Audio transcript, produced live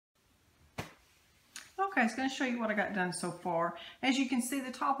Okay, it's going to show you what I got done so far. As you can see,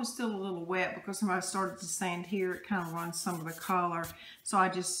 the top is still a little wet because when I started to sand here, it kind of runs some of the color. So I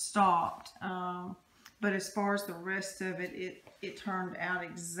just stopped. But as far as the rest of it, it turned out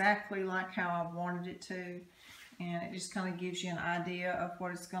exactly like how I wanted it to. And it just kind of gives you an idea of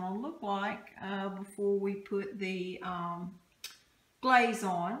what it's going to look like before we put the glaze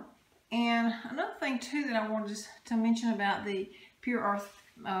on. And another thing too that I wanted to mention about the Pure Earth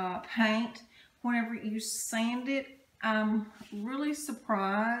paint, whenever you sand it, I'm really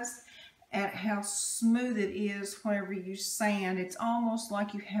surprised at how smooth it is whenever you sand. It's almost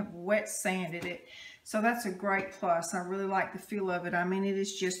like you have wet sanded it. So that's a great plus. I really like the feel of it. I mean, it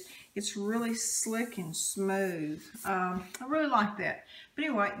is just, it's really slick and smooth. I really like that. But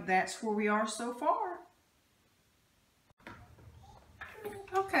anyway, that's where we are so far.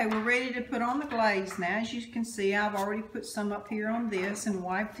 Okay, we're ready to put on the glaze now. As you can see, I've already put some up here on this and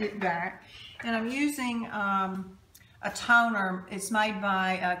wiped it back. And I'm using a toner. It's made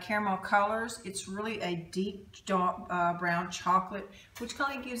by Caramel Colors. It's really a deep dark brown chocolate, which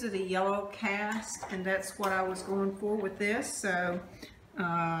kind of gives it a yellow cast, and that's what I was going for with this. So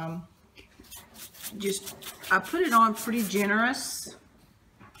I put it on pretty generous,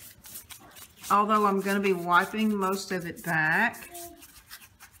 although I'm going to be wiping most of it back.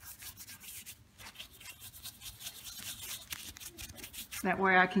 That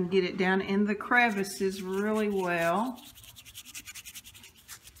way I can get it down in the crevices really well.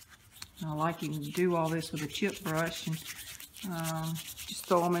 I like you can do all this with a chip brush and just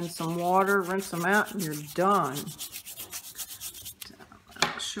throw them in some water, rinse them out, and you're done.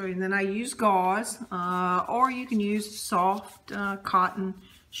 I'll show you. And then I use gauze, or you can use soft cotton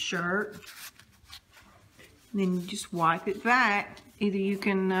shirt. And then you just wipe it back. Either you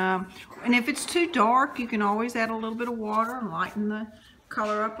can, and if it's too dark, you can always add a little bit of water and lighten the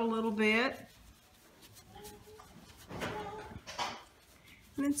color up a little bit.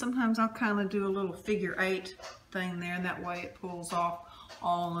 And then sometimes I'll kind of do a little figure 8 thing there, and that way it pulls off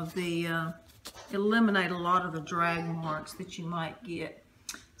all of the, eliminate a lot of the drag marks that you might get.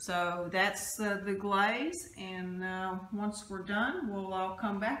 So that's the glaze, and once we're done, we'll all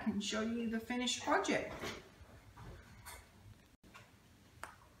come back and show you the finished project.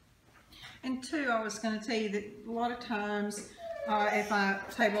 And two, I was going to tell you that a lot of times if I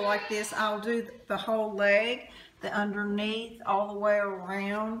table like this, I'll do the whole leg, the underneath, all the way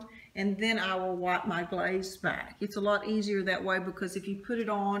around, and then I will wipe my glaze back. It's a lot easier that way because if you put it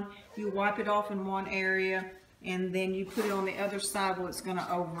on, you wipe it off in one area, and then you put it on the other side, well, it's going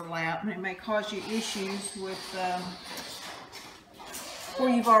to overlap, and it may cause you issues with where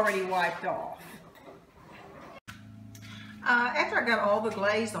you've already wiped off. After I got all the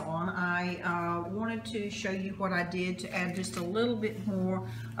glaze on, I wanted to show you what I did to add just a little bit more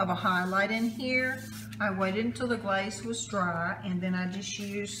of a highlight in here. I waited until the glaze was dry, and then I just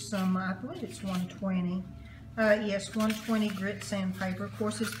used some, I believe it's 120. Yes, 120 grit sandpaper. Of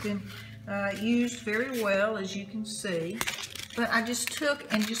course, it's been used very well, as you can see. But I just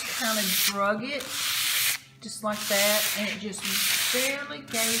took and just kind of drug it, just like that, and it just barely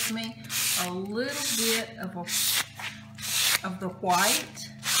gave me a little bit of the white.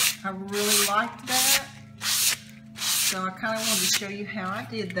 I really liked that. So I kind of wanted to show you how I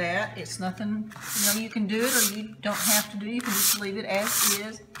did that. It's nothing, you can do it or you don't have to do it. You can just leave it as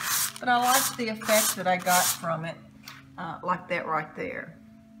is. But I liked the effect that I got from it, like that right there.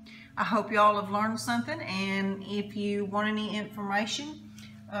 I hope y'all have learned something, and if you want any information,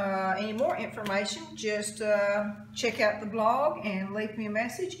 any more information, just check out the blog and leave me a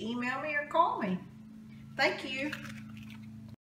message, email me, or call me. Thank you.